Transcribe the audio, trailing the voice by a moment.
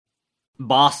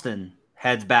Boston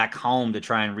heads back home to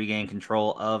try and regain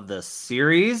control of the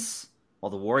series, while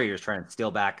the Warriors try and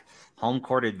steal back home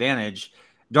court advantage.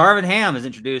 Darvin Ham is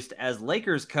introduced as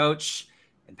Lakers coach,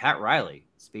 and Pat Riley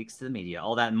speaks to the media.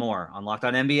 All that and more on Locked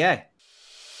On NBA.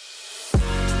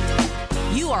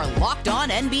 You are Locked On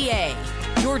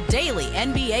NBA, your daily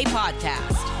NBA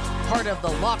podcast. Part of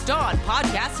the Locked On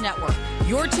Podcast Network,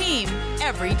 your team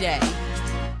every day.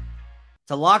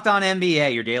 To Locked On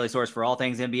NBA, your daily source for all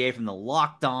things NBA from the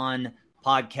Locked On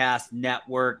Podcast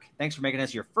Network. Thanks for making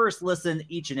us your first listen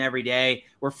each and every day.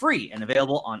 We're free and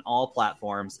available on all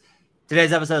platforms.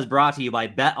 Today's episode is brought to you by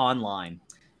Bet Online.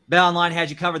 Bet Online has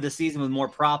you covered this season with more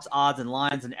props, odds, and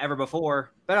lines than ever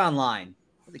before. Bet Online,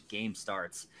 where the game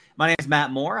starts. My name is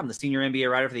Matt Moore. I'm the senior NBA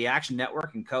writer for the Action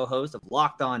Network and co-host of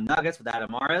Locked On Nuggets with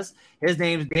Adam Mares. His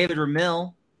name is David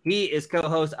Ramil. He is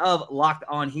co-host of Locked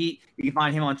On Heat. You can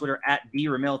find him on Twitter at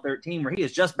DRamil13, where he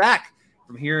is just back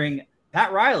from hearing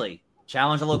Pat Riley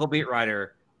challenge a local beat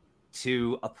writer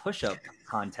to a push-up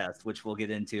contest, which we'll get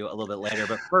into a little bit later.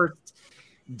 But first,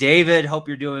 David, hope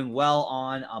you're doing well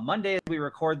on Monday as we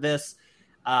record this.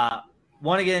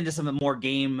 Want to get into some more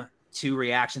Game 2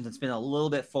 reactions and spin a little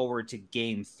bit forward to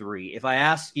Game 3. If I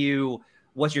ask you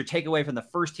what's your takeaway from the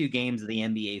first two games of the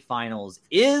NBA Finals,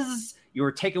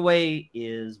 your takeaway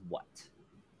is what?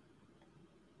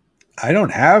 I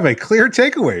don't have a clear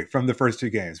takeaway from the first two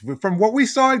games. From what we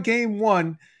saw in Game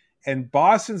 1 and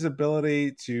Boston's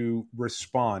ability to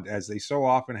respond, as they so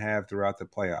often have throughout the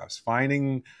playoffs,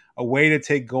 finding a way to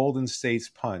take Golden State's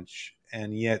punch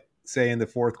and yet say in the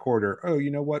fourth quarter, oh, you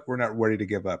know what? We're not ready to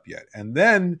give up yet. And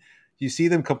then you see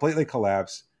them completely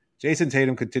collapse. Jason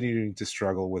Tatum continuing to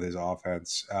struggle with his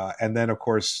offense. And then, of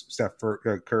course, Steph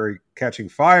Curry catching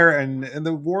fire and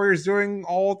the Warriors doing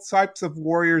all types of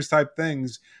Warriors-type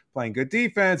things, playing good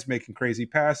defense, making crazy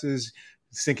passes,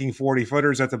 sinking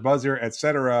 40-footers at the buzzer,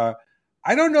 etc.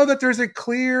 I don't know that there's a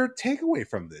clear takeaway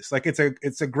from this. Like,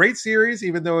 it's a great series,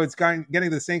 even though it's getting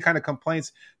the same kind of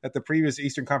complaints that the previous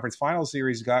Eastern Conference Finals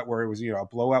series got, where it was, a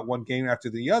blowout one game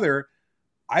after the other.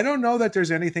 I don't know that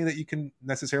there's anything that you can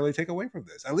necessarily take away from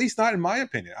this, at least not in my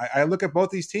opinion. I look at both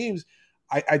these teams.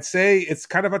 I'd say it's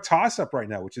kind of a toss-up right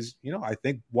now, which is, I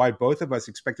think why both of us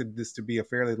expected this to be a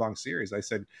fairly long series. I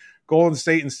said Golden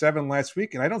State in 7 last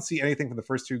week, and I don't see anything from the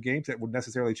first two games that would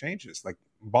necessarily change this. Like,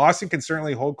 Boston can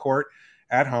certainly hold court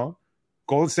at home.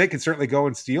 Golden State can certainly go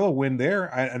and steal a win there.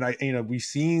 We've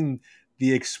seen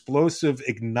the explosive,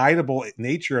 ignitable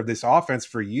nature of this offense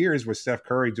for years with Steph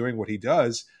Curry doing what he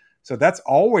does. So that's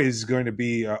always going to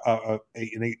be a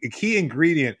key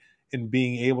ingredient in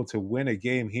being able to win a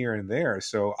game here and there.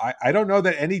 So I don't know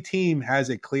that any team has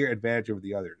a clear advantage over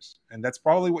the others. And that's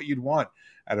probably what you'd want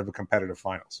out of a competitive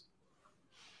finals.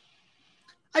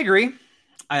 I agree.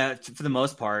 For the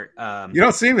most part. You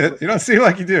don't seem it. You don't seem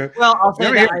like you do. Well, I'll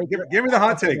say give me the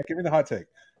hot take. Give me the hot take.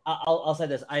 I'll say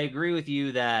this. I agree with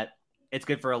you that it's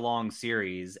good for a long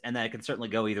series and that it can certainly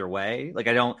go either way. Like,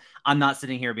 I'm not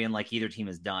sitting here being like either team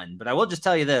is done, but I will just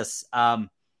tell you this.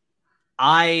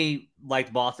 I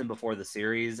liked Boston before the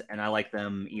series and I like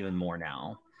them even more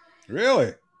now.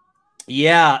 Really?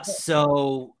 Yeah.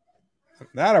 So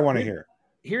that I want to hear.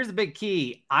 Here's the big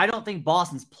key. I don't think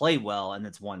Boston's played well and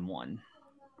it's 1-1.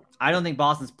 I don't think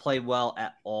Boston's played well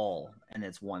at all and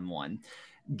it's 1-1.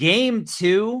 Game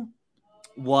 2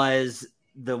 was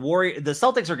the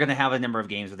Celtics are going to have a number of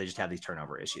games where they just have these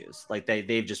turnover issues. Like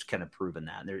they've just kind of proven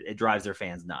that. It drives their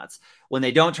fans nuts. When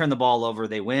they don't turn the ball over,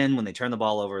 they win. When they turn the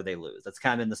ball over, they lose. That's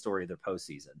kind of been the story of their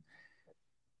postseason.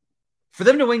 For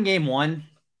them to win Game 1,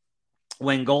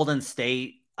 when Golden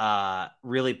State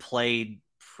really played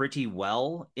pretty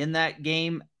well in that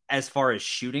game as far as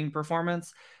shooting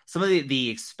performance, some of the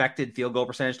expected field goal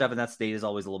percentage stuff in that state is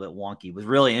always a little bit wonky. It was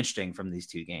really interesting from these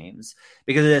two games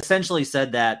because it essentially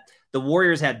said that the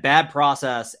Warriors had bad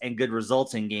process and good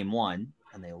results in Game 1,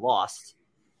 and they lost.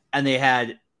 And they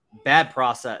had good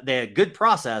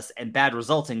process and bad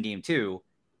results in Game 2,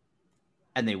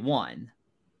 and they won.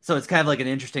 So it's kind of like an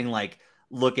interesting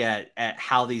look at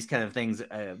how these kind of things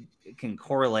can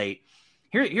correlate.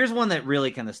 Here's one that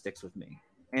really kind of sticks with me.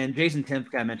 And Jason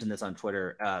Timpf kind of mentioned this on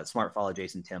Twitter. Smart follow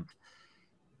Jason Timpf.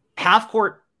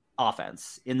 Half-court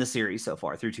offense in the series so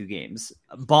far through two games.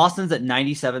 Boston's at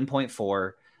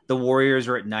 97.4. The Warriors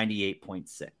are at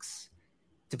 98.6.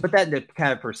 To put that into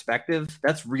kind of perspective,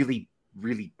 that's really,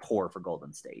 really poor for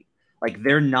Golden State. Like,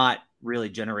 they're not really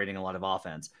generating a lot of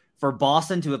offense. For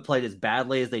Boston to have played as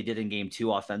badly as they did in Game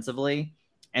 2 offensively,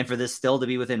 and for this still to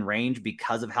be within range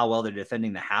because of how well they're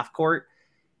defending the half court,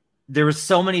 there was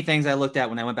so many things I looked at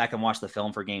when I went back and watched the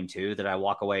film for Game 2 that I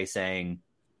walk away saying,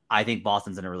 I think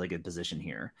Boston's in a really good position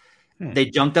here. They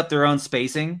junked up their own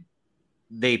spacing.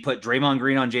 They put Draymond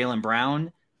Green on Jaylen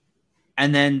Brown.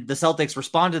 And then the Celtics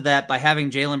responded to that by having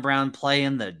Jaylen Brown play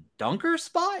in the dunker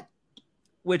spot,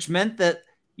 which meant that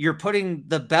you're putting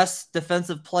the best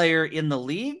defensive player in the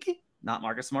league, not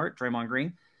Marcus Smart, Draymond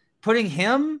Green, putting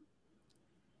him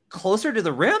closer to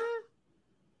the rim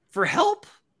for help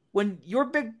when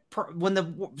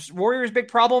the Warriors' big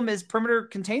problem is perimeter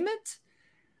containment.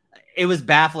 It was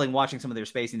baffling watching some of their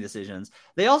spacing decisions.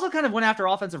 They also kind of went after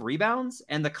offensive rebounds,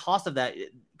 and the cost of that,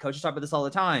 coaches talk about this all the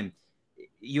time.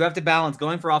 You have to balance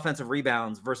going for offensive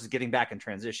rebounds versus getting back in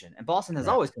transition. And Boston has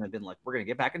always kind of been like, we're going to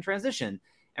get back in transition.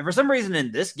 And for some reason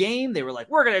in this game, they were like,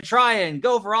 we're going to try and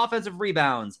go for offensive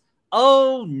rebounds.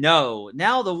 Oh no.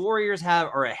 Now the Warriors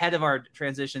are ahead of our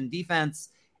transition defense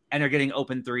and are getting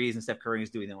open threes, and Steph Curry is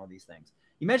doing all these things.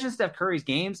 You mentioned Steph Curry's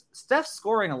games. Steph's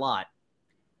scoring a lot.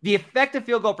 The effective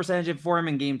field goal percentage for him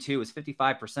in game 2 is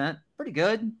 55%. Pretty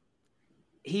good.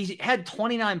 He had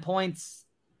 29 points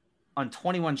on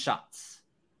 21 shots.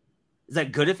 Is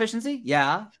that good efficiency?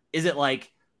 Yeah. Is it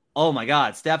like, oh my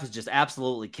God, Steph is just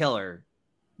absolutely killer?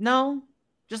 No.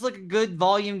 Just like a good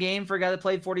volume game for a guy that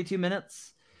played 42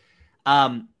 minutes.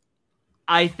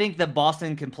 I think that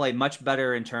Boston can play much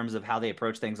better in terms of how they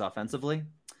approach things offensively.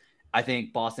 I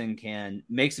think Boston can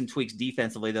make some tweaks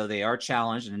defensively, though they are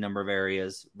challenged in a number of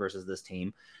areas versus this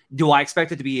team. Do I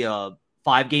expect it to be a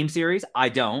 5-game series? I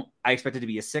don't. I expect it to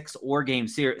be a 6 or game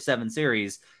 7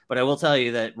 series. But I will tell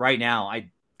you that right now,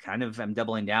 I kind of am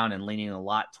doubling down and leaning a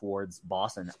lot towards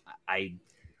Boston.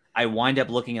 I wind up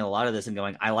looking at a lot of this and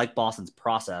going, I like Boston's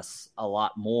process a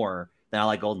lot more than I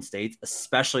like Golden State's,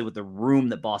 especially with the room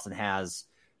that Boston has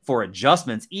for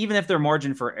adjustments, even if their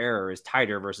margin for error is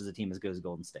tighter versus a team as good as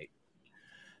Golden State.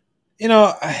 You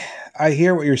know, I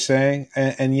hear what you're saying,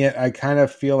 and yet I kind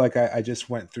of feel like I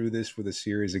just went through this with a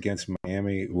series against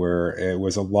Miami where it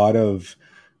was a lot of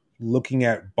looking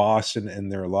at Boston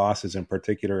and their losses in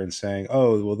particular and saying,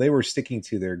 oh, well, they were sticking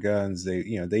to their guns.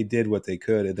 They did what they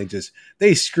could, and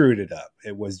they screwed it up.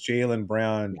 It was Jaylen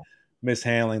Brown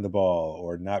mishandling the ball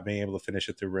or not being able to finish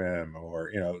at the rim,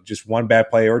 or, just one bad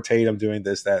play, or Tatum doing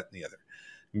this, that, and the other.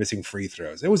 Missing free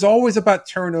throws. It was always about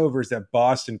turnovers that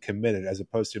Boston committed as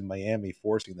opposed to Miami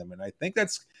forcing them. And I think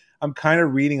I'm kind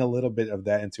of reading a little bit of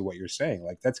that into what you're saying.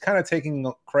 Like, that's kind of taking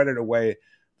credit away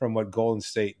from what Golden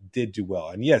State did do well.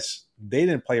 And yes, they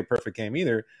didn't play a perfect game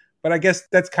either, but I guess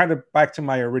that's kind of back to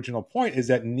my original point, is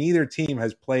that neither team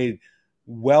has played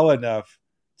well enough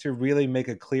to really make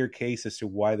a clear case as to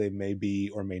why they may be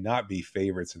or may not be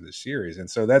favorites in this series. And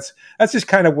so that's just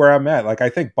kind of where I'm at. Like, I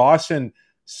think Boston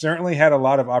certainly had a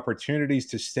lot of opportunities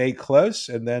to stay close,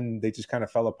 and then they just kind of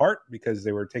fell apart because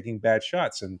they were taking bad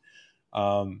shots. And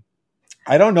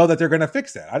I don't know that they're going to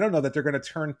fix that. I don't know that they're going to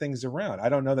turn things around. I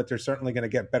don't know that they're certainly going to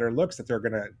get better looks that they're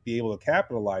going to be able to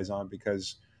capitalize on,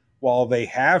 because while they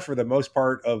have for the most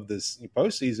part of this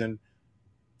postseason,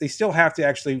 they still have to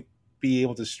actually be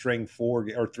able to string 4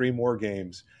 or 3 more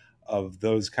games of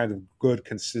those kind of good,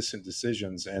 consistent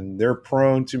decisions. And they're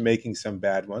prone to making some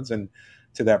bad ones. And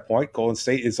to that point, Golden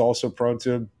State is also prone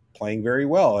to playing very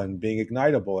well and being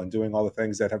ignitable and doing all the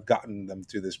things that have gotten them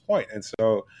to this point. And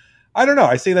so, I don't know.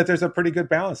 I see that there's a pretty good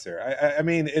balance there. I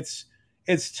mean, it's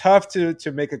tough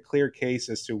to make a clear case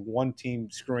as to one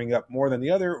team screwing up more than the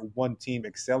other, one team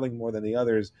excelling more than the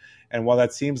others. And while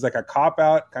that seems like a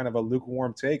cop-out, kind of a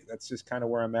lukewarm take, that's just kind of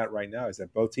where I'm at right now, is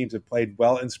that both teams have played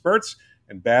well in spurts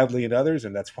and badly in others,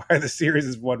 and that's why the series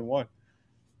is 1-1.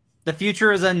 The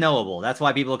future is unknowable. That's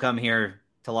why people come here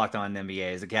to Locked On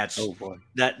NBA, is to catch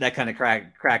that kind of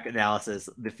crack analysis.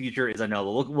 The future is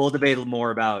unknowable. We'll debate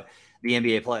more about the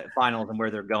NBA finals and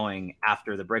where they're going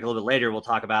after the break. A little bit later, we'll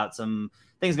talk about some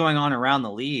things going on around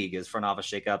the league as front office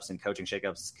shakeups and coaching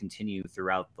shakeups continue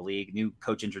throughout the league. New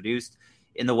coach introduced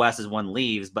in the West as one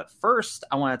leaves. But first,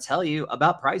 I want to tell you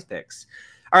about Prize Picks.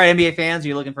 All right, NBA fans, are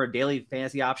you looking for a daily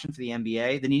fantasy option for the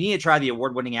NBA? Then you need to try the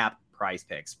award-winning app Prize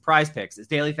Picks. Prize Picks is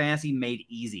daily fantasy made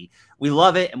easy. We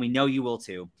love it, and we know you will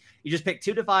too. You just pick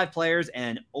 2 to 5 players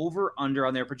and over/under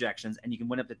on their projections, and you can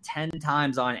win up to 10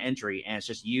 times on entry, and it's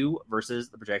just you versus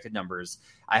the projected numbers.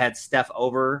 I had Steph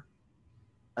over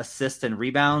assists and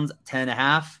rebounds,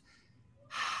 10.5.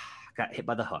 Got hit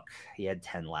by the hook. He had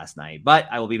 10 last night. But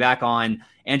I will be back on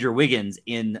Andrew Wiggins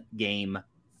in game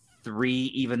 3,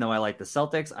 even though I like the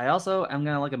Celtics. I also am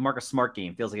going to like a Marcus Smart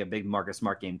game. Feels like a big Marcus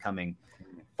Smart game coming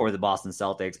for the Boston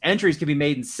Celtics. Entries can be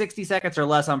made in 60 seconds or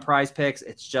less on Prize Picks.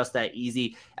 It's just that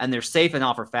easy, and they're safe and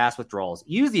offer fast withdrawals.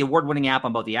 Use the award-winning app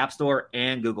on both the App Store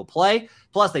and Google Play.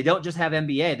 Plus, they don't just have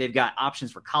NBA. They've got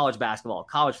options for college basketball,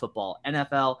 college football,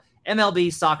 NFL,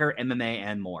 MLB, soccer, MMA,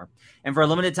 and more. And for a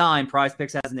limited time, Prize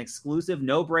Picks has an exclusive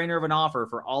no-brainer of an offer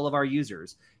for all of our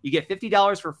users. You get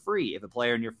 $50 for free if a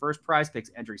player in your first Prize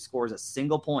Picks entry scores a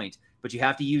single point, but you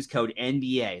have to use code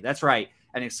NBA. That's right,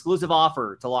 an exclusive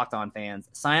offer to Locked On fans.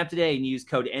 Sign up today and use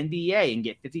code NBA and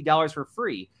get $50 for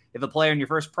free if a player in your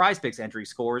first Prize Picks entry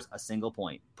scores a single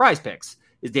point. Prize Picks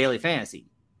is daily fantasy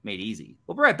made easy.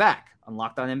 We'll be right back on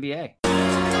Locked On NBA.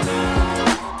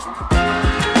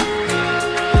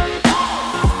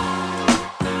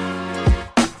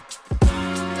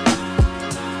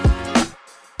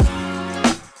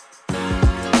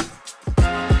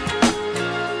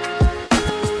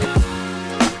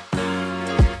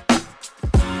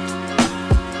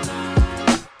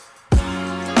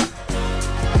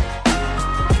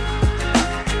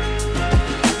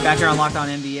 Back here on Locked On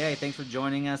NBA, thanks for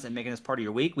joining us and making us part of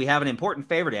your week. We have an important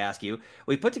favor to ask you.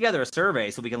 We put together a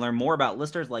survey so we can learn more about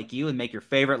listeners like you and make your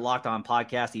favorite Locked On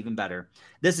podcast even better.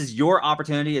 This is your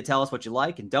opportunity to tell us what you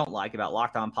like and don't like about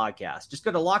Locked On Podcast. Just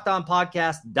go to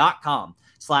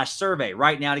lockedonpodcast.com/survey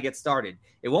right now to get started.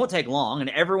 It won't take long, and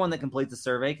everyone that completes the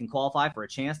survey can qualify for a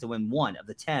chance to win one of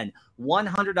the 10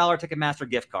 $100 Ticketmaster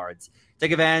gift cards.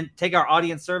 Take our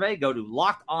audience survey. Go to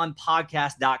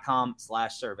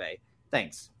lockedonpodcast.com/survey.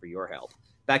 Thanks for your help.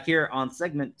 Back here on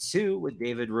segment 2 with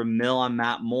David Ramil. I'm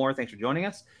Matt Moore. Thanks for joining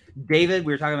us. David,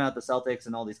 we were talking about the Celtics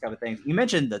and all these kind of things. You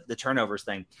mentioned the turnovers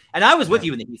thing, and I was with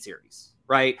you in the Heat series,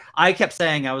 right? I kept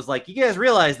saying, I was like, you guys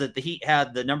realize that the Heat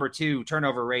had the number 2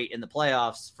 turnover rate in the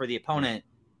playoffs for the opponent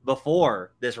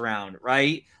before this round,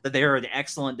 right? That they are an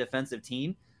excellent defensive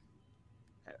team.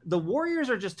 The Warriors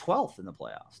are just 12th in the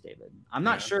playoffs, David. I'm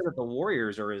not sure that the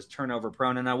Warriors are as turnover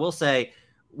prone, and I will say,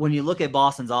 when you look at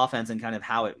Boston's offense and kind of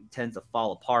how it tends to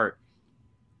fall apart,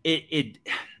 I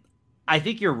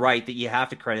think you're right that you have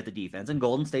to credit the defense, and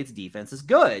Golden State's defense is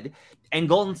good. And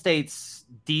Golden State's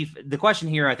the question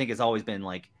here, I think, has always been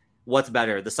like, what's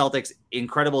better? The Celtics'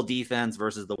 incredible defense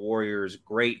versus the Warriors'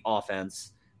 great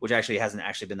offense, which actually hasn't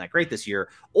been that great this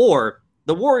year, or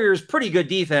the Warriors' pretty good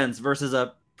defense versus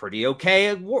a pretty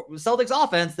okay Celtics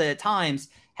offense that at times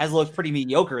has looked pretty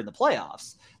mediocre in the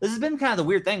playoffs. This has been kind of the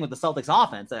weird thing with the Celtics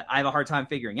offense that I have a hard time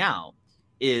figuring out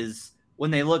is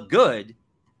when they look good,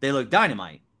 they look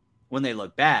dynamite. When they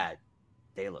look bad,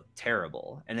 they look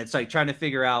terrible. And it's like trying to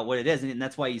figure out what it is. And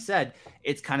that's why you said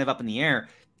it's kind of up in the air.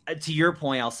 To your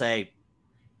point, I'll say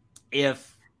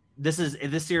if this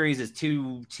series is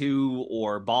 2-2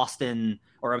 or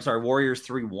Warriors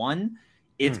 3-1,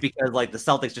 it's because like the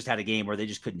Celtics just had a game where they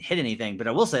just couldn't hit anything. But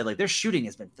I will say, like, their shooting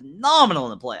has been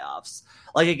phenomenal in the playoffs.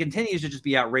 Like, it continues to just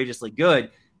be outrageously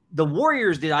good. The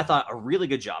Warriors did, I thought, a really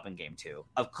good job in game 2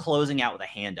 of closing out with a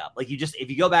hand up. Like, if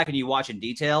you go back and you watch in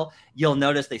detail, you'll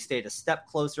notice they stayed a step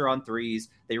closer on threes.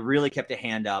 They really kept a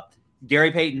hand up.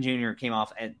 Gary Payton Jr. came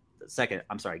off Gary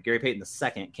Payton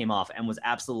II came off and was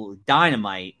absolutely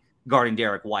dynamite guarding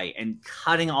Derek White and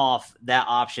cutting off that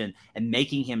option and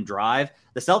making him drive.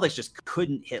 The Celtics just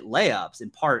couldn't hit layups, in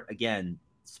part, again,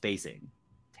 spacing.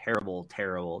 Terrible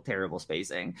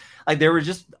spacing. Like, there were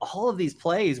just all of these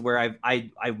plays where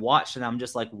I watched and I'm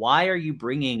just like, why are you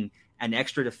bringing an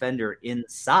extra defender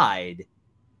inside?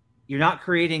 You're not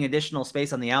creating additional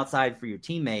space on the outside for your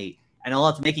teammate. And all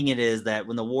that's making it is that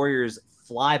when the Warriors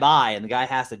fly by and the guy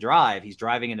has to drive, he's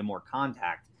driving into more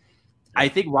contact. I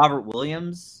think Robert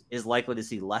Williams is likely to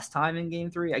see less time in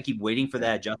game 3. I keep waiting for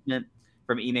that adjustment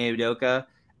from Ime Udoka.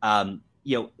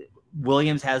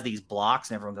 Williams has these blocks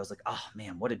and everyone goes like, oh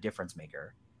man, what a difference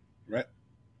maker. Right.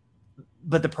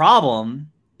 But the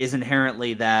problem is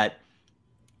inherently that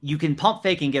you can pump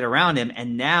fake and get around him.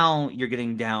 And now you're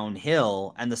getting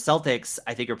downhill, and the Celtics,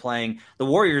 I think, are playing, the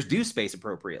Warriors do space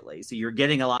appropriately. So you're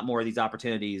getting a lot more of these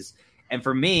opportunities. And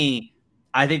for me,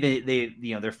 I think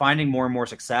they're finding more and more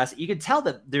success. You can tell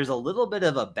that there's a little bit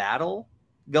of a battle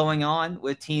going on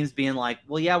with teams being like,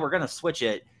 well, yeah, we're going to switch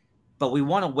it, but we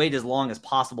want to wait as long as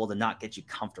possible to not get you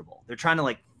comfortable. They're trying to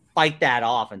like fight that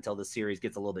off until the series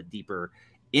gets a little bit deeper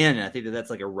in. And I think that's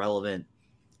like a relevant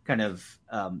kind of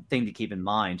thing to keep in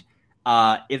mind.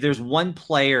 If there's one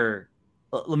player,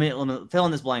 let me fill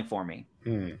in this blank for me.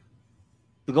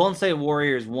 The Golden State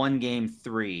Warriors won game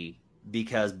 3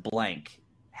 because blank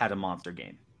had a monster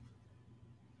game.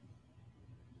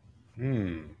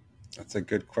 That's a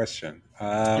good question.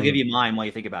 I'll give you mine while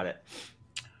you think about it.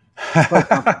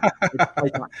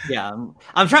 Yeah,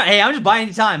 I'm trying. Hey, I'm just buying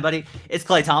you time, buddy. It's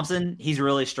Klay Thompson. He's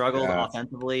really struggled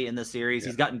offensively in this series.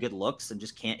 He's gotten good looks and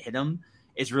just can't hit them.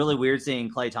 It's really weird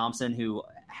seeing Klay Thompson, who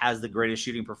has the greatest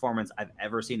shooting performance I've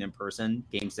ever seen in person,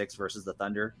 Game 6 versus the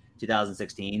Thunder,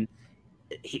 2016.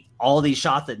 all these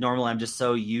shots that normally I'm just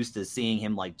so used to seeing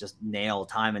him like just nail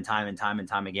time and time and time and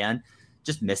time again,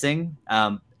 just missing.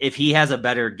 If he has a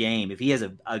better game, if he has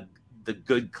the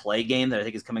good Clay game that I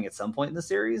think is coming at some point in the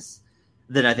series,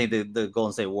 then I think the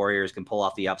Golden State Warriors can pull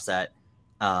off the upset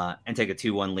and take a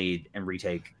 2-1 lead and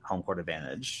retake home court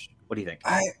advantage. What do you think?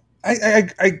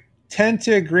 I tend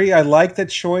to agree. I like the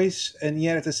choice, and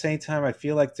yet at the same time, I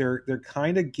feel like they're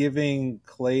kind of giving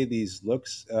Clay these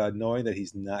looks, knowing that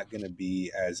he's not going to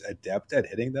be as adept at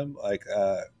hitting them. Like,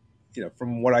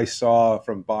 from what I saw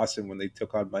from Boston when they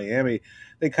took on Miami,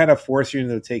 they kind of force you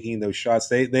into taking those shots.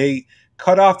 They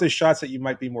cut off the shots that you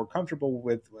might be more comfortable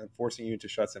with and forcing you into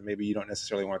shots that maybe you don't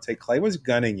necessarily want to take. Clay was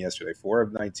gunning yesterday, 4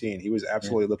 of 19. He was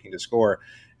absolutely looking to score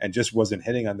and just wasn't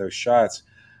hitting on those shots.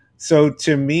 So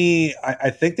to me, I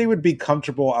think they would be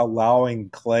comfortable allowing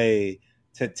Clay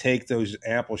to take those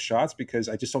ample shots because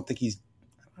I just don't think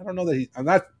I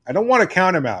don't want to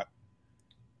count him out.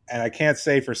 And I can't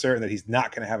say for certain that he's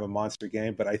not going to have a monster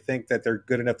game, but I think that they're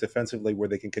good enough defensively where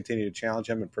they can continue to challenge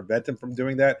him and prevent him from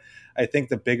doing that. I think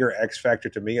the bigger X factor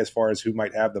to me, as far as who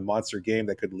might have the monster game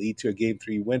that could lead to a Game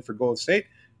 3 win for Golden State,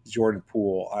 is Jordan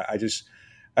Poole. I just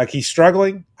he's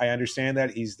struggling. I understand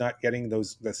that he's not getting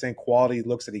the same quality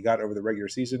looks that he got over the regular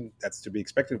season. That's to be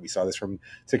expected. We saw this from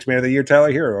Sixth Man of the Year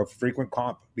Tyler Hero, a frequent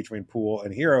comp between Poole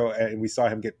and Hero, and we saw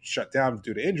him get shut down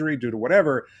due to injury, due to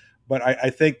whatever. But I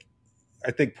think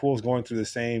Poole's going through the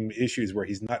same issues where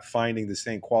he's not finding the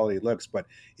same quality looks. But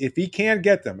if he can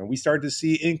get them, and we start to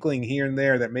see inkling here and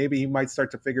there that maybe he might start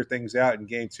to figure things out in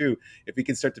Game 2, if he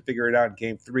can start to figure it out in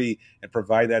Game 3 and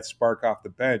provide that spark off the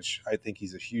bench, I think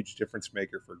he's a huge difference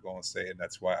maker for Golden State, and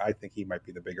that's why I think he might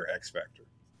be the bigger X factor.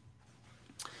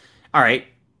 All right.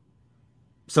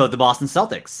 So the Boston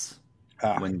Celtics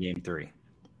win Game 3.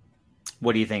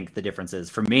 What do you think the difference is?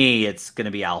 For me, it's going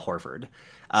to be Al Horford.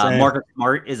 Marcus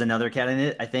Smart is another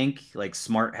candidate, I think. Like,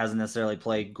 Smart hasn't necessarily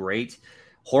played great.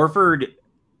 Horford,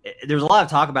 there's a lot of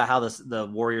talk about how the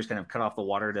Warriors kind of cut off the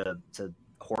water to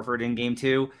Horford in Game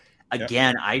 2.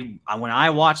 Again, yep. When I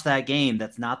watch that game,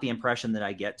 that's not the impression that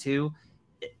I get to.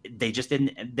 They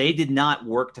did not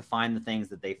work to find the things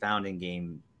that they found in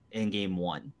Game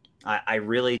 1. I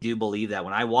really do believe that.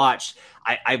 When I watched,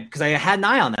 because I had an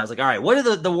eye on that, I was like, all right, what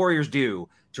do the Warriors do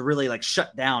to really like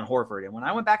shut down Horford? And when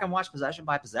I went back and watched possession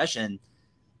by possession,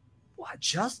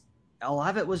 just a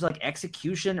lot of it was like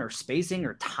execution or spacing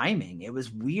or timing. It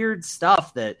was weird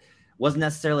stuff that wasn't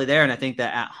necessarily there. And I think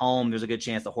that at home, there's a good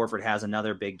chance that Horford has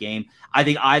another big game. I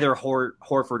think either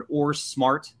Horford or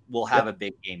Smart will have a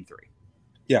big Game 3.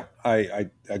 Yeah,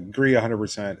 I agree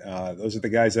 100%. Those are the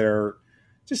guys that are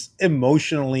just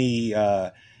emotionally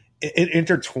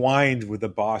intertwined with the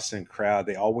Boston crowd.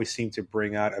 They always seem to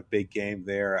bring out a big game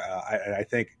there. I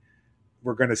think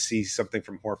we're going to see something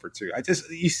from Horford too.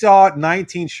 You saw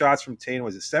 19 shots from Tatum.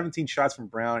 Was it 17 shots from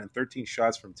Brown and 13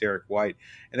 shots from Derek White?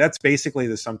 And that's basically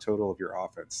the sum total of your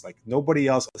offense. Like, nobody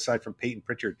else aside from Peyton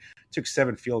Pritchard took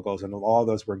 7 field goals, and all of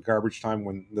those were in garbage time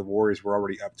when the Warriors were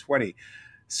already up 20.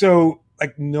 So,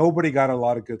 like, nobody got a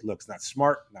lot of good looks. Not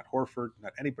Smart, not Horford,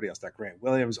 not anybody else, not Grant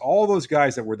Williams. All those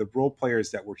guys that were the role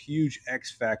players that were huge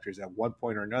X factors at one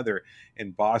point or another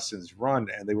in Boston's run,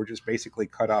 and they were just basically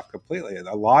cut off completely.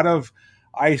 A lot of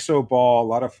ISO ball, a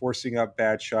lot of forcing up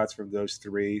bad shots from those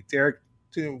three. Derek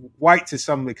White, to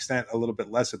some extent, a little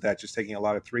bit less of that, just taking a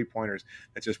lot of three-pointers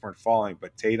that just weren't falling.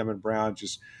 But Tatum and Brown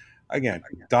just, again,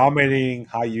 dominating,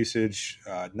 high usage,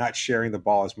 not sharing the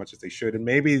ball as much as they should. And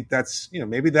maybe that's,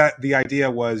 the idea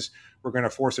was we're going to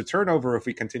force a turnover if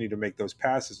we continue to make those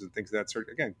passes and things of that sort.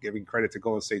 Again, giving credit to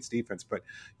Golden State's defense, but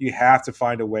you have to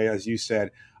find a way, as you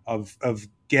said, of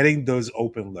getting those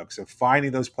open looks, of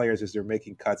finding those players as they're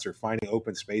making cuts or finding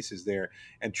open spaces there,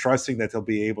 and trusting that they'll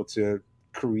be able to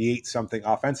create something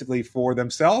offensively for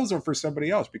themselves or for somebody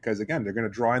else, because again, they're going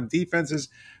to draw in defenses.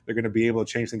 They're going to be able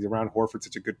to change things around. Horford's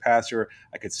such a good passer.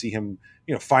 I could see him,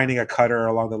 finding a cutter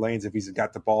along the lanes if he's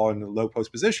got the ball in the low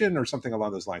post position or something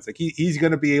along those lines. Like, he's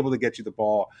going to be able to get you the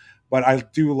ball, but I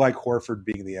do like Horford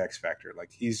being the X factor. Like,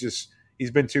 he's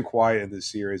been too quiet in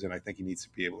this series, and I think he needs to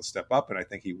be able to step up, and I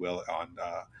think he will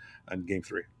on Game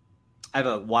 3. I have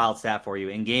a wild stat for you.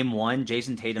 In Game 1,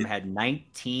 Jason Tatum had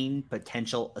 19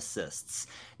 potential assists.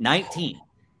 19.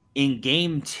 In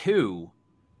Game 2,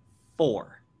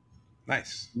 4.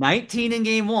 Nice. 19 in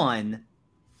Game 1,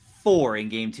 4 in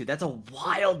Game 2. That's a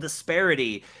wild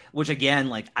disparity, which, again,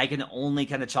 like, I can only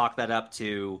kind of chalk that up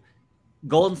to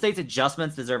Golden State's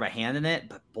adjustments deserve a hand in it,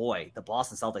 but boy, the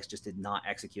Boston Celtics just did not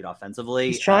execute offensively.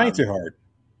 He's trying too hard.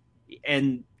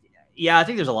 And yeah, I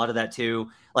think there's a lot of that too.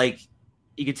 Like,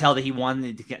 you could tell that he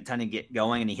wanted to get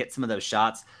going, and he hit some of those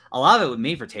shots. A lot of it with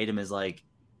me for Tatum is like,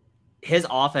 his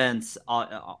offense,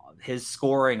 his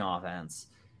scoring offense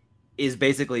is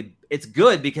basically, it's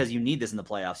good because you need this in the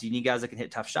playoffs. You need guys that can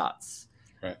hit tough shots.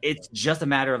 Right. It's just a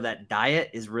matter of that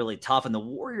diet is really tough. And the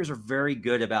Warriors are very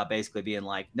good about basically being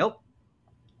like, nope,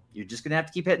 you're just going to have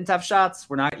to keep hitting tough shots.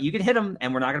 You can hit them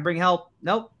and we're not going to bring help.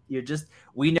 Nope.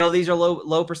 We know these are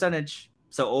low percentage.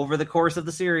 So over the course of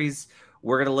the series,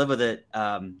 we're going to live with it.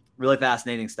 Really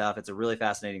fascinating stuff. It's a really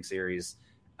fascinating series.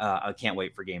 I can't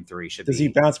wait for game 3. Does he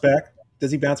bounce back? Do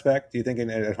you think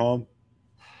at home?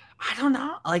 I don't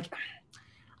know. Like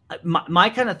my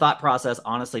kind of thought process,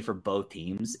 honestly, for both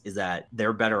teams is that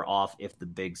they're better off if the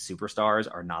big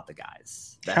superstars are not the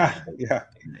guys. Yeah.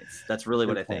 That's really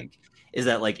what I think. Is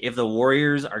that like if the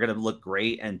Warriors are going to look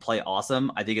great and play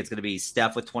awesome, I think it's going to be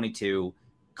Steph with 22,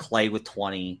 Clay with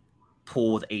 20,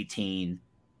 Poole with 18,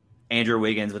 Andrew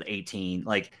Wiggins with 18.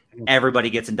 Like everybody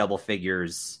gets in double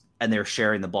figures and they're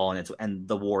sharing the ball and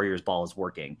the Warriors ball is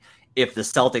working. If the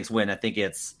Celtics win, I think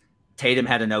it's Tatum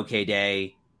had an okay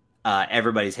day.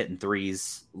 Everybody's hitting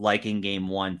threes like in game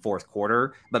 1, fourth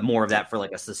quarter, but more of that for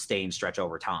like a sustained stretch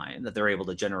over time that they're able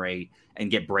to generate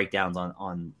and get breakdowns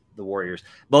on the Warriors.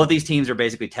 Both these teams are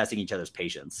basically testing each other's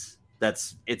patience.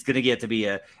 It's going to get to be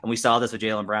and we saw this with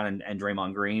Jaylen Brown and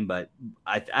Draymond Green, but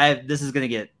this is going to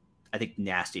get, I think,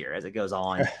 nastier as it goes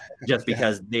on, just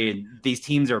because these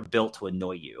teams are built to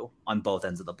annoy you on both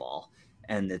ends of the ball,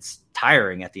 and it's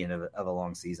tiring at the end of a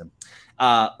long season.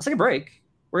 Let's take a break.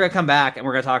 We're going to come back and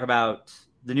we're going to talk about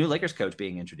the new Lakers coach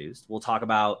being introduced. We'll talk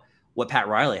about what Pat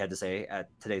Riley had to say at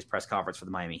today's press conference for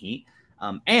the Miami Heat,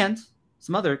 and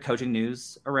some other coaching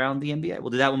news around the NBA. We'll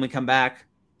do that when we come back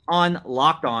on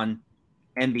Locked On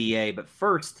NBA. But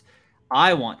first,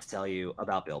 I want to tell you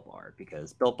about Built Bar,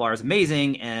 because Built Bar is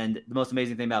amazing, and the most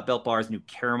amazing thing about Built Bar is new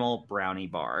caramel brownie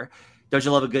bar. Don't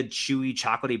you love a good chewy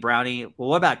chocolatey brownie? Well,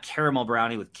 what about caramel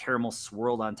brownie with caramel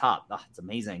swirled on top? Oh, it's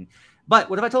amazing. But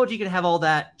what if I told you can have all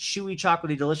that chewy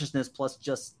chocolatey deliciousness plus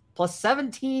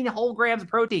 17 whole grams of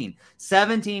protein?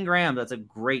 17 grams. That's a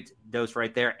great dose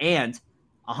right there. And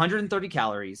 130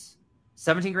 calories,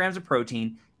 17 grams of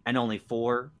protein, and only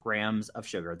 4 grams of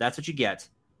sugar. That's what you get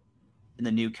in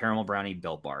the new caramel brownie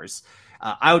Built Bars.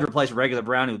 I would replace regular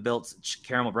brownie with Built's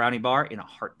caramel brownie bar in a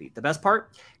heartbeat. The best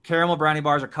part, caramel brownie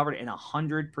bars are covered in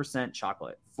 100%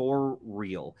 chocolate, for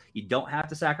real. You don't have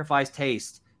to sacrifice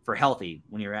taste for healthy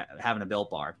when you're having a Built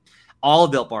Bar. All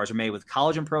Built Bars are made with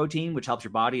collagen protein, which helps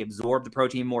your body absorb the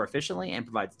protein more efficiently and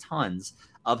provides tons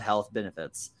of health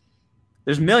benefits.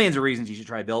 There's millions of reasons you should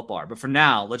try Built Bar, but for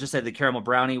now, let's just say the caramel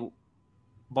brownie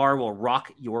bar will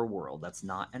rock your world. That's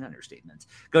not an understatement.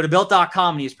 Go to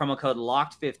Built.com and use promo code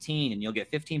LOCKED15 and you'll get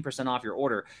 15% off your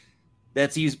order.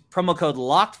 That's use promo code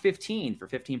LOCKED15 for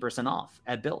 15% off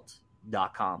at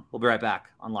Built.com. We'll be right back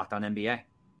on Locked On NBA.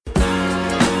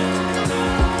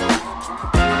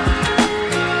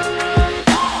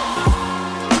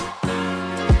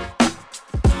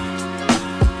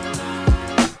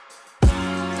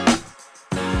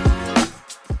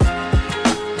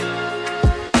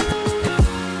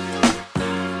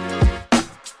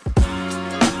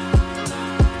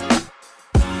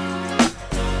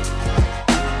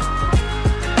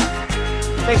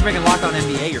 Thanks for making Locked On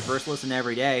NBA your first listen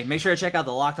every day. Make sure to check out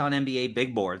the Locked On NBA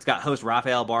Big Board. It's got host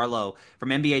Rafael Barlow from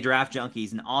NBA Draft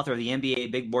Junkies and author of the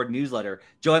NBA Big Board newsletter,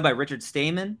 joined by Richard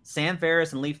Stayman, Sam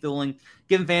Ferris, and Leif Thuling,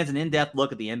 giving fans an in-depth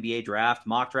look at the NBA draft,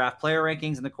 mock draft, player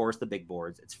rankings, and of course the big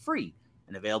boards. It's free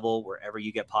and available wherever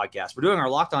you get podcasts. We're doing our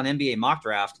Locked On NBA mock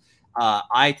draft.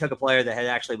 I took a player that had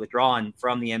actually withdrawn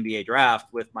from the NBA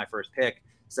draft with my first pick,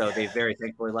 so they very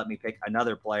thankfully let me pick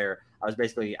another player. I was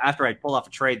basically, after I pulled off a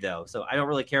trade, though, so I don't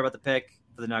really care about the pick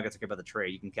for the Nuggets. I care about the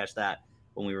trade. You can catch that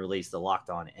when we release the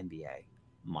Locked On NBA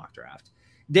mock draft.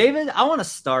 David, I want to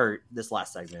start this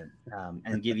last segment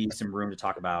and give you some room to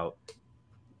talk about.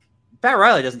 Pat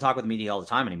Riley doesn't talk with the media all the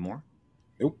time anymore.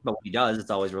 Nope. But when he does, it's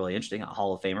always really interesting. A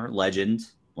Hall of Famer, legend,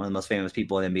 one of the most famous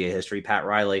people in NBA history, Pat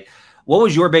Riley. What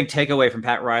was your big takeaway from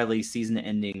Pat Riley's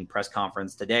season-ending press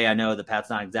conference today? I know that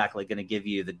Pat's not exactly going to give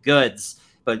you the goods,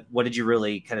 but what did you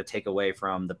really kind of take away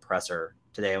from the presser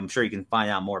today? I'm sure you can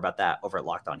find out more about that over at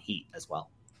Locked On Heat as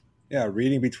well. Yeah,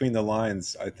 reading between the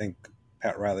lines, I think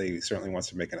Pat Riley certainly wants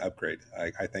to make an upgrade.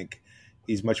 I think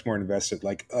he's much more invested.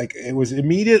 Like it was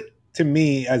immediate to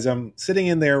me as I'm sitting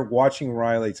in there watching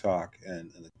Riley talk,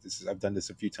 and I've done this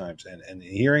a few times, and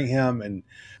hearing him, and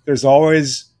there's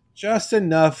always just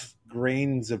enough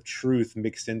grains of truth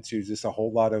mixed into just a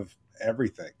whole lot of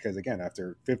everything. Because again,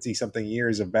 after 50-something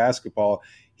years of basketball,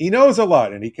 he knows a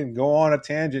lot, and he can go on a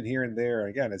tangent here and there.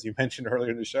 Again, as you mentioned earlier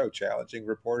in the show, challenging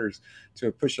reporters to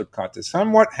a push-up contest,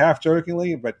 somewhat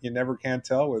half-jokingly, but you never can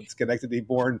tell with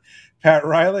Schenectady-born Pat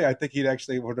Riley. I think he'd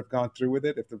actually would have gone through with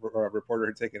it if the reporter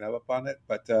had taken up on it.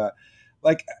 But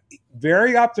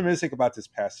very optimistic about this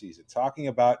past season, talking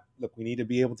about, look, we need to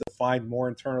be able to find more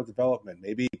internal development.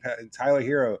 Maybe Tyler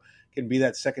Hero can be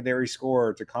that secondary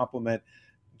scorer to complement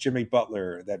Jimmy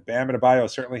Butler. That Bam Adebayo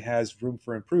certainly has room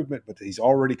for improvement, but he's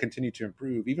already continued to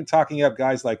improve. Even talking up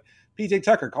guys like PJ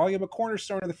Tucker, calling him a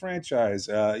cornerstone of the franchise.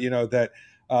 It's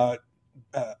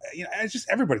just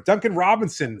everybody. Duncan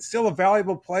Robinson, still a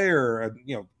valuable player.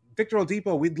 Victor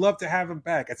Oladipo, we'd love to have him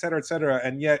back, et cetera, et cetera.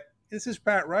 And yet, this is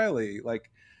Pat Riley.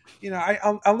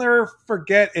 I'll never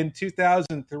forget in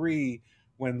 2003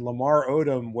 when Lamar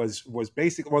Odom was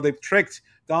basically, they tricked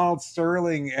Donald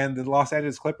Sterling and the Los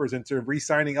Angeles Clippers into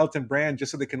re-signing Elton Brand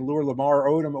just so they can lure Lamar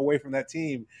Odom away from that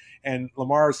team. And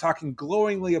Lamar was talking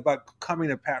glowingly about coming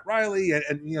to Pat Riley,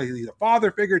 and he's a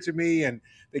father figure to me. And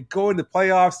they go into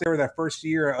playoffs. They were that first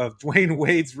year of Dwayne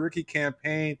Wade's rookie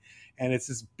campaign, and it's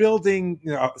this building,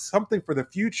 something for the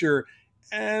future.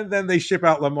 And then they ship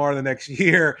out Lamar the next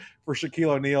year for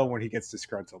Shaquille O'Neal when he gets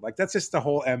disgruntled. That's just the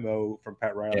whole MO from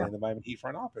Pat Riley and the Miami Heat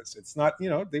front office. It's not,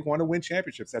 they want to win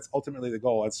championships. That's ultimately the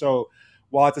goal. And so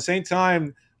while at the same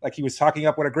time, he was talking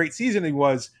up what a great season he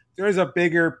was, there is a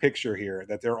bigger picture here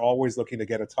that they're always looking to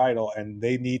get a title, and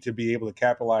they need to be able to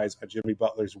capitalize on Jimmy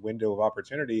Butler's window of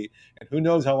opportunity. And who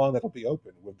knows how long that'll be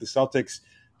open, with the Celtics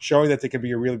showing that they can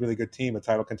be a really, really good team, a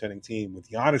title contending team, with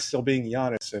Giannis still being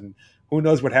Giannis, and who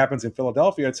knows what happens in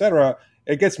Philadelphia, et cetera.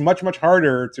 It gets much, much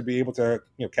harder to be able to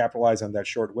capitalize on that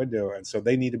short window. And so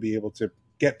they need to be able to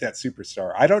get that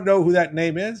superstar. I don't know who that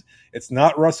name is. It's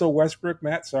not Russell Westbrook,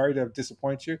 Matt. Sorry to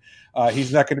disappoint you.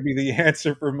 He's not going to be the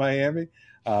answer for Miami.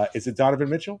 Is it Donovan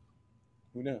Mitchell?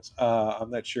 Who knows?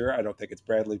 I'm not sure. I don't think it's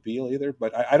Bradley Beal either,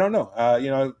 but I don't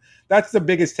know. That's the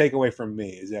biggest takeaway from me,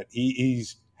 is that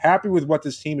he's happy with what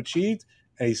this team achieved,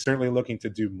 and he's certainly looking to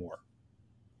do more.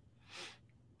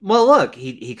 Well, look,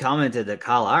 he commented that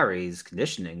Kyle Lowry's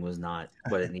conditioning was not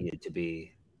what it needed to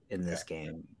be in this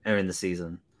game or in the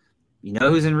season. You know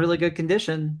who's in really good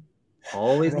condition?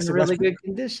 Always in really good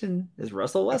condition is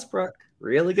Russell Westbrook.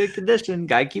 Really good condition.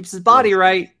 Guy keeps his body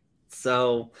right.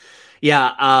 So,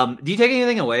 yeah. Do you take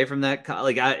anything away from that?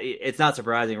 It's not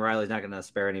surprising. Riley's not going to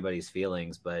spare anybody's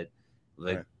feelings, but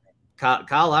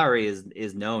Kyle Lowry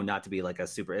is known not to be a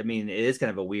super. I mean, it is kind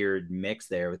of a weird mix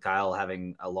there with Kyle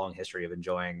having a long history of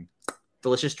enjoying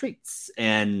delicious treats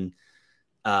and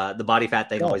the body fat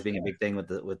thing always being a big thing with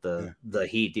the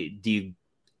Heat. Do you?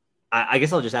 I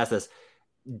guess I'll just ask this: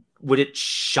 would it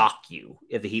shock you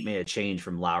if the Heat made a change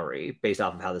from Lowry based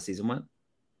off of how the season went?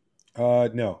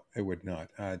 No, it would not.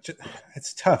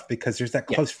 It's tough because there's that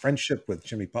close friendship with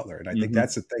Jimmy Butler, and I think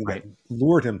that's the thing that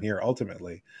lured him here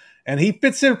ultimately. And he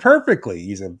fits in perfectly.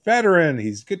 He's a veteran.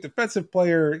 He's a good defensive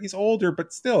player. He's older,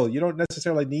 but still, you don't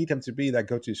necessarily need him to be that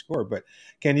go-to scorer. But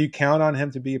can you count on him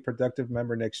to be a productive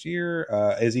member next year?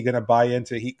 Is he going to buy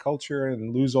into Heat culture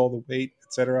and lose all the weight,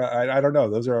 et cetera? I don't know.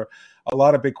 Those are a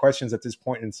lot of big questions at this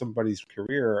point in somebody's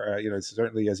career,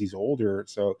 certainly as he's older.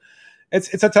 So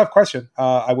it's a tough question.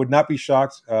 I would not be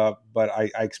shocked, but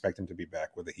I expect him to be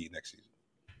back with the Heat next season.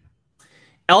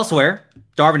 Elsewhere,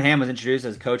 Darvin Ham was introduced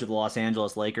as coach of the Los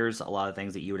Angeles Lakers. A lot of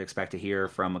things that you would expect to hear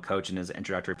from a coach in his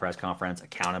introductory press conference: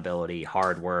 accountability,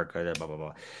 hard work, blah,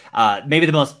 blah, blah. Maybe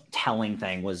the most telling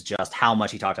thing was just how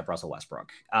much he talked up Russell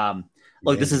Westbrook.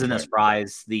 This isn't a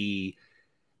surprise.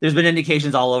 There's been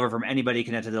indications all over from anybody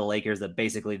connected to the Lakers that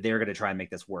basically they're going to try and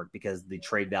make this work because the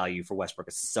trade value for Westbrook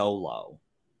is so low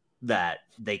that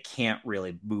they can't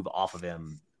really move off of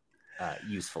him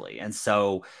usefully. And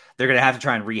so they're going to have to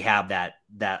try and rehab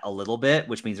that a little bit,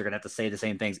 which means they're going to have to say the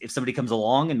same things. If somebody comes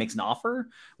along and makes an offer,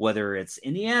 whether it's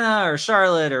Indiana or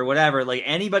Charlotte or whatever,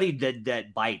 anybody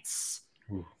that bites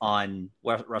on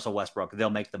Russell Westbrook,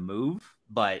 they'll make the move.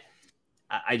 But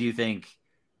I do think,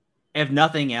 if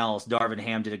nothing else, Darvin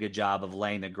Ham did a good job of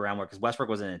laying the groundwork, because Westbrook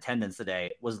was in attendance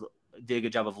today, did a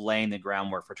good job of laying the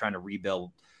groundwork for trying to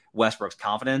rebuild Westbrook's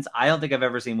confidence. I don't think I've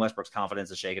ever seen Westbrook's confidence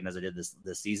as shaken as it did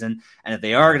this season. And if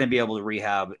they are going to be able to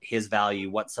rehab his value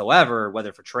whatsoever,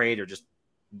 whether for trade or just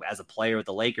as a player with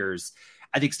the Lakers,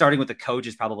 I think starting with the coach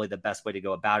is probably the best way to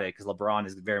go about it, because LeBron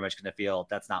is very much going to feel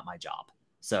that's not my job.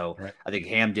 So I think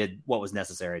Ham did what was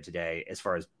necessary today as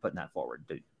far as putting that forward.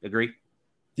 Do you agree?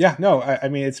 Yeah, no, I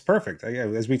mean, it's perfect.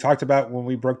 As we talked about when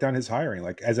we broke down his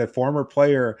hiring, as a former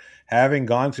player, having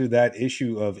gone through that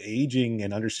issue of aging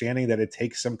and understanding that it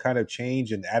takes some kind of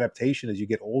change and adaptation as you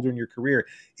get older in your career,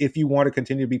 if you want to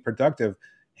continue to be productive,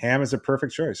 Ham is a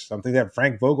perfect choice, something that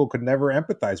Frank Vogel could never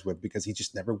empathize with because he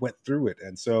just never went through it.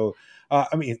 And so,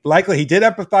 likely he did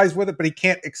empathize with it, but he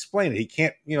can't explain it. He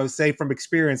can't, say from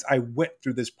experience, I went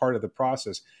through this part of the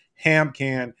process. Ham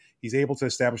can. He's able to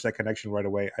establish that connection right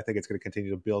away. I think it's going to continue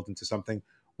to build into something.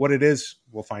 What it is,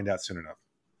 we'll find out soon enough.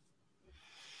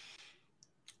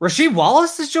 Rasheed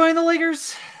Wallace is joining the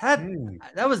Lakers.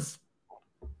 That was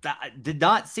did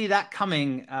not see that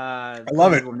coming. I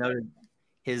love it. Noted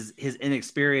his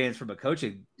inexperience from a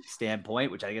coaching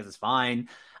standpoint, which I guess is fine.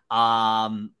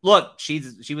 Look, she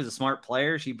was a smart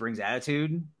player. She brings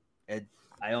attitude.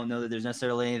 I don't know that there's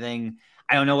necessarily anything.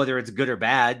 I don't know whether it's good or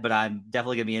bad, but I'm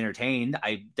definitely going to be entertained.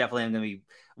 I definitely am going to be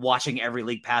watching every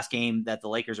League Pass game that the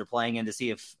Lakers are playing in to see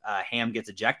if Ham gets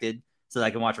ejected so that I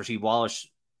can watch Rasheed Wallace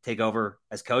take over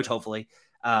as coach, hopefully.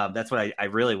 That's what I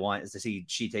really want, is to see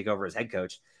she take over as head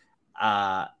coach.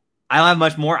 I don't have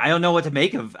much more. I don't know what to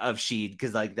make of Sheed,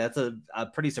 because that's a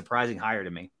pretty surprising hire to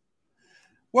me.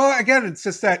 Well, again, it's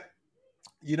just that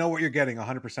you know what you're getting,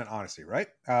 100% honesty, right?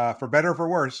 For better or for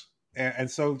worse.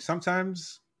 And so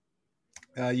sometimes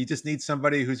you just need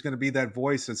somebody who's going to be that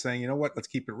voice of saying, you know what, let's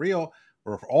keep it real.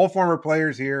 We're all former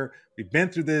players here. We've been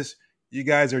through this. You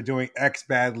guys are doing X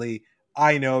badly.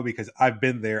 I know because I've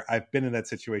been there. I've been in that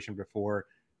situation before.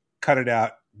 Cut it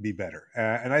out. Be better.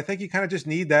 And I think you kind of just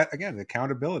need that, again,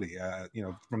 accountability,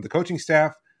 from the coaching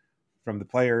staff, from the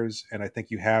players. And I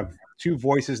think you have two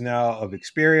voices now of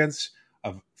experience,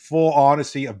 of full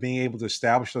honesty, of being able to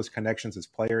establish those connections as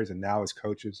players and now as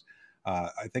coaches.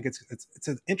 I think it's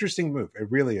an interesting move.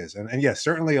 It really is. And yes,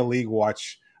 certainly a league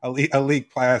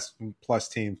plus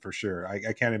team for sure.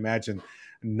 I can't imagine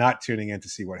not tuning in to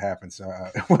see what happens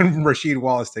when Rasheed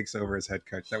Wallace takes over as head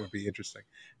coach. That would be interesting.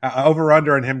 Over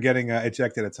under on him getting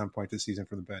ejected at some point this season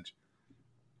from the bench.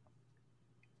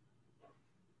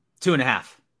 2.5.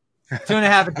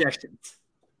 2.5 ejections.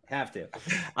 Have to.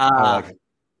 Like it.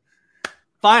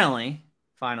 Finally,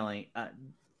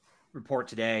 report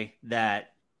today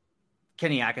that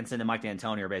Kenny Atkinson and Mike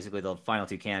D'Antoni are basically the final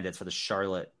two candidates for the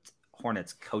Charlotte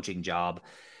Hornets coaching job.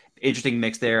 Interesting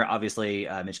mix there. Obviously,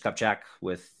 Mitch Kupchak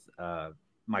with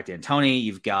Mike D'Antoni.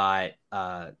 You've got,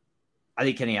 I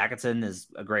think Kenny Atkinson is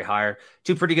a great hire.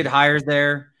 Two pretty good hires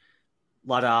there. A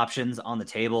lot of options on the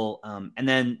table. And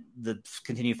then the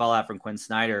continued fallout from Quinn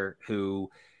Snyder,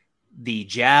 who the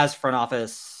Jazz front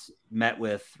office met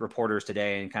with reporters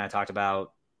today and kind of talked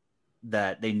about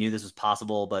that they knew this was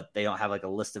possible, but they don't have a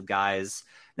list of guys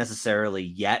necessarily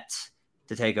yet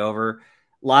to take over.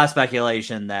 A lot of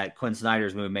speculation that Quinn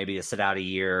Snyder's move may be to sit out a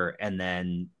year and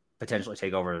then potentially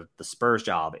take over the Spurs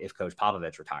job if Coach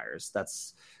Popovich retires.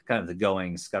 That's kind of the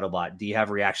going scuttlebutt. Do you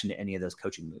have a reaction to any of those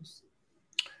coaching moves?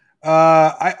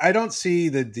 I don't see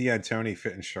the D'Antoni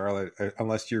fit in Charlotte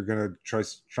unless you're going to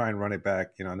try and run it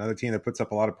back. Another team that puts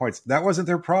up a lot of points. That wasn't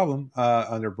their problem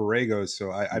under Borrego.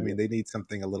 So I mean, they need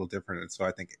something a little different. And so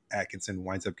I think Atkinson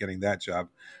winds up getting that job.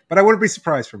 But I wouldn't be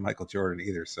surprised for Michael Jordan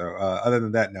either. So other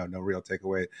than that, no real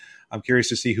takeaway. I'm curious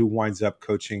to see who winds up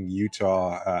coaching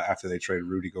Utah after they trade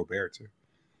Rudy Gobert too.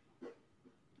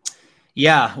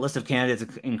 Yeah, list of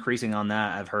candidates increasing on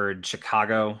that. I've heard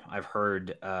Chicago, I've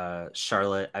heard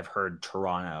Charlotte, I've heard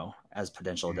Toronto as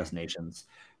potential destinations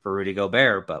for Rudy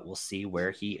Gobert, but we'll see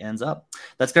where he ends up.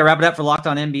 That's going to wrap it up for Locked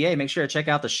On NBA. Make sure to check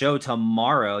out the show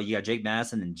tomorrow. You got Jake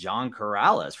Madison and John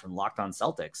Corrales from Locked On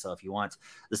Celtics. So if you want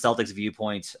the Celtics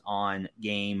viewpoint on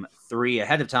Game 3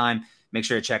 ahead of time, make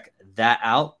sure to check that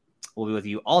out. We'll be with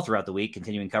you all throughout the week,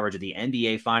 continuing coverage of the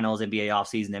NBA Finals, NBA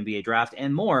offseason, NBA Draft,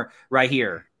 and more right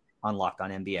here on Locked On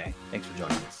NBA. Thanks for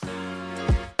joining us.